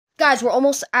Guys, we're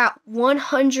almost at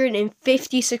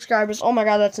 150 subscribers. Oh my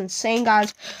god, that's insane,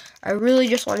 guys. I really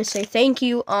just want to say thank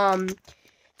you to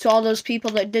all those people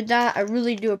that did that. I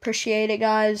really do appreciate it,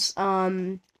 guys.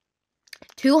 200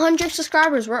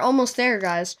 subscribers. We're almost there,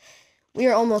 guys. We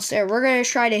are almost there. We're going to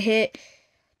try to hit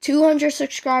 200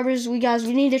 subscribers. We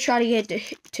need to try to get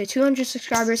to 200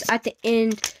 subscribers at the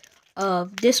end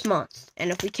of this month. And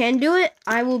if we can do it,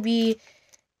 I will be,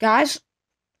 guys,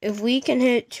 if we can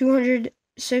hit 200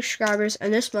 subscribers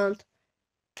in this month,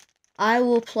 I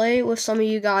will play with some of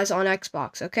you guys on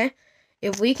Xbox, okay?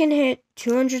 If we can hit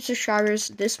 200 subscribers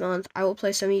this month, I will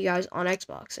play some of you guys on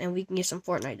Xbox, and we can get some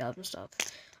Fortnite dubs and stuff.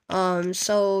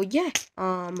 So yeah,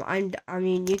 I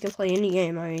mean, you can play any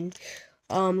game. I mean,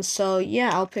 so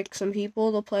yeah, I'll pick some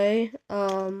people to play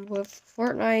with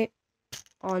Fortnite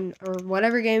on, or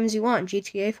whatever games you want,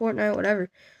 GTA, Fortnite, whatever.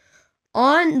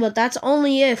 But that's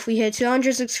only if we hit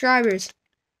 200 subscribers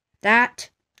that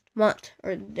month,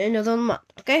 or the end of the month,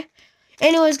 okay?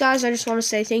 Anyways, guys, I just want to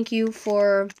say thank you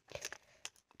for,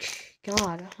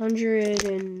 God,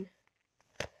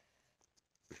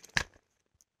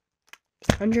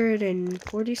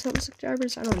 140 something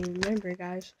subscribers. I don't even remember,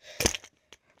 guys.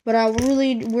 But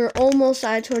we're almost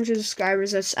at 200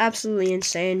 subscribers. That's absolutely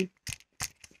insane.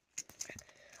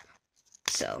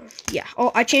 So yeah.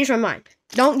 Oh, I changed my mind.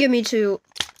 Don't get me to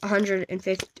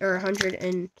 150 or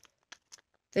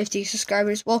 150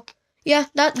 subscribers. Well, yeah,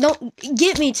 don't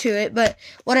get me to it. But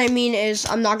what I mean is,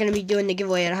 I'm not gonna be doing the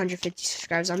giveaway at 150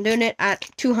 subscribers. I'm doing it at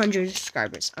 200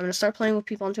 subscribers. I'm gonna start playing with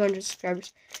people on 200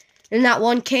 subscribers. In that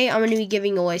 1K, I'm going to be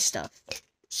giving away stuff.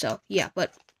 So, yeah,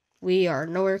 but we are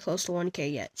nowhere close to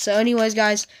 1K yet. So, anyways,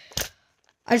 guys,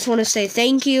 I just want to say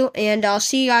thank you, and I'll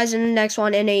see you guys in the next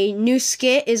one. And a new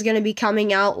skit is going to be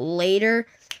coming out later.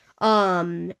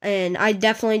 And I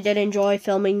definitely did enjoy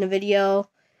filming the video.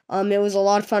 It was a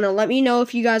lot of fun. And let me know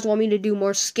if you guys want me to do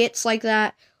more skits like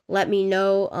that. Let me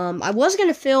know. I was going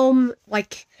to film,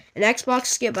 like, an Xbox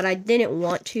skit, but I didn't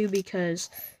want to because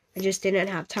I just didn't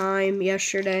have time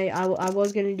yesterday. I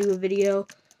was going to do a video,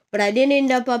 but I didn't end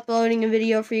up uploading a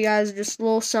video for you guys. Just a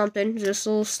little something, just a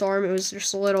little storm. It was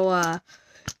just a little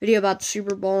video about the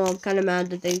Super Bowl. I'm kind of mad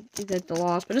that they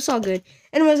lost, but it's all good.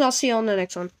 Anyways, I'll see you on the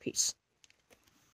next one. Peace.